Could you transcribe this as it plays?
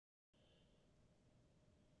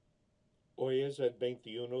Hoy es el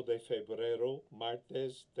 21 de febrero,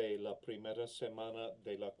 martes de la primera semana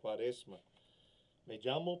de la Cuaresma. Me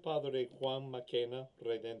llamo Padre Juan McKenna,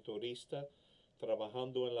 redentorista,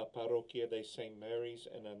 trabajando en la parroquia de St. Mary's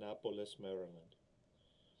en Annapolis, Maryland.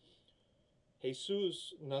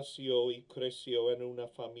 Jesús nació y creció en una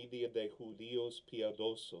familia de judíos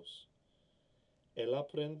piadosos. Él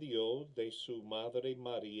aprendió de su madre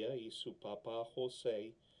María y su papá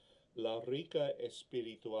José la rica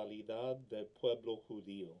espiritualidad del pueblo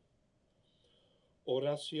judío.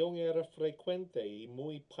 Oración era frecuente y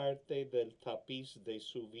muy parte del tapiz de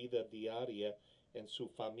su vida diaria en su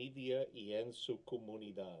familia y en su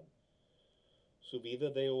comunidad. Su vida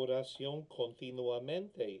de oración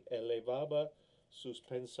continuamente elevaba sus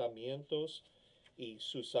pensamientos y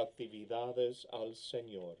sus actividades al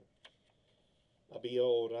Señor. Había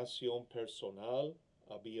oración personal,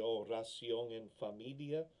 había oración en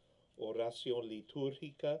familia, oración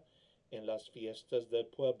litúrgica en las fiestas del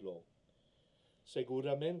pueblo.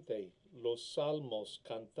 Seguramente los salmos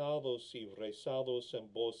cantados y rezados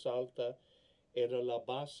en voz alta era la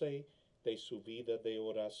base de su vida de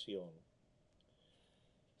oración.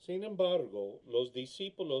 Sin embargo, los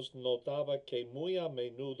discípulos notaban que muy a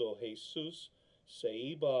menudo Jesús se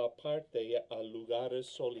iba aparte a lugares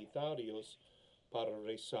solitarios para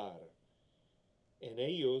rezar. En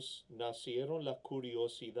ellos nacieron la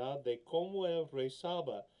curiosidad de cómo él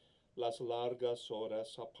rezaba las largas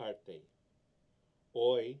horas aparte.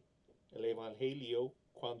 Hoy, el Evangelio,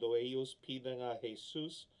 cuando ellos piden a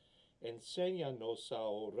Jesús, enséñanos a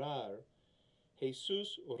orar,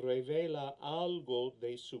 Jesús revela algo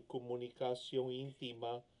de su comunicación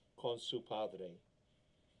íntima con su Padre.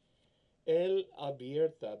 Él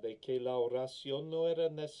advierte de que la oración no era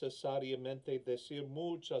necesariamente decir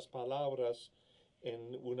muchas palabras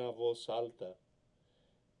en una voz alta.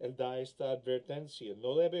 Él da esta advertencia: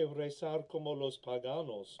 no debe rezar como los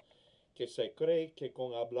paganos, que se cree que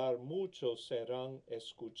con hablar mucho serán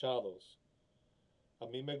escuchados. A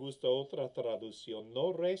mí me gusta otra traducción: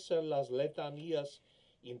 no reza las letanías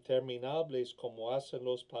interminables como hacen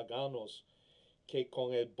los paganos, que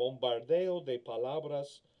con el bombardeo de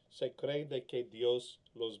palabras se cree de que Dios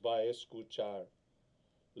los va a escuchar.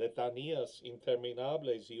 Letanías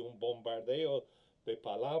interminables y un bombardeo de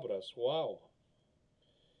palabras, wow.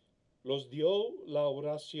 Los dio la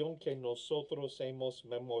oración que nosotros hemos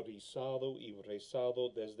memorizado y rezado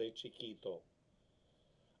desde chiquito.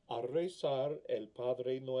 Al rezar el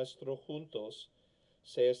Padre Nuestro juntos,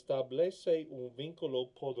 se establece un vínculo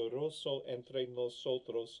poderoso entre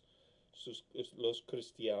nosotros, los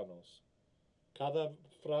cristianos. Cada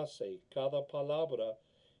frase, cada palabra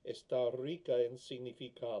está rica en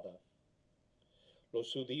significado.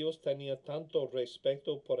 Los judíos tenían tanto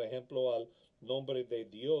respeto, por ejemplo, al nombre de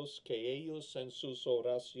Dios, que ellos en sus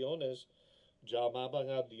oraciones llamaban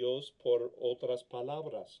a Dios por otras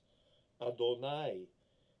palabras: Adonai,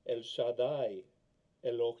 El Shaddai,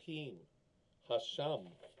 Elohim, Hashem.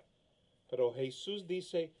 Pero Jesús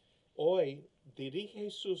dice, hoy dirige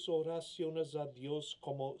sus oraciones a Dios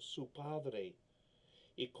como su Padre,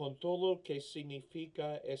 y con todo lo que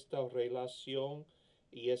significa esta relación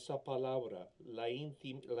y esa palabra. La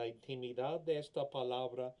intimidad de esta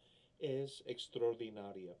palabra es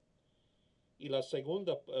extraordinaria. Y la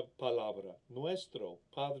segunda palabra, nuestro,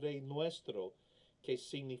 Padre nuestro, que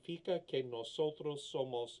significa que nosotros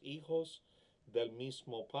somos hijos del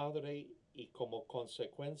mismo Padre y como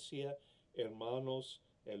consecuencia hermanos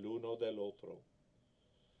el uno del otro.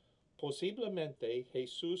 Posiblemente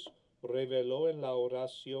Jesús reveló en la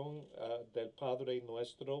oración del Padre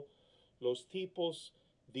Nuestro los tipos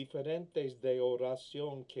diferentes de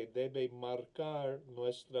oración que deben marcar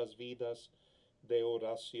nuestras vidas de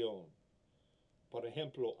oración. Por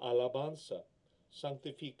ejemplo, alabanza: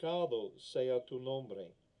 santificado sea tu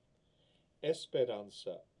nombre.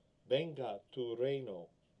 Esperanza: venga tu reino.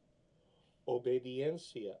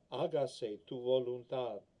 Obediencia: hágase tu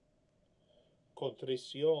voluntad.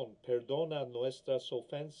 Contrición: perdona nuestras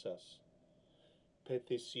ofensas.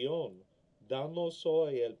 Petición: danos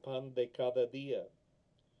hoy el pan de cada día.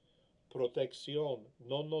 Protección: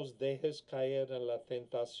 no nos dejes caer en la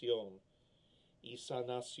tentación. Y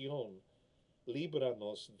sanación: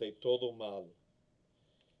 líbranos de todo mal.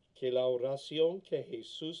 Que la oración que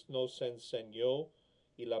Jesús nos enseñó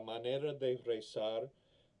y la manera de rezar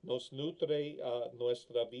nos nutre a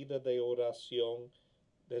nuestra vida de oración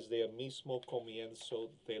desde el mismo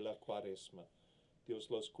comienzo de la Cuaresma. Dios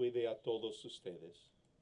los cuide a todos ustedes.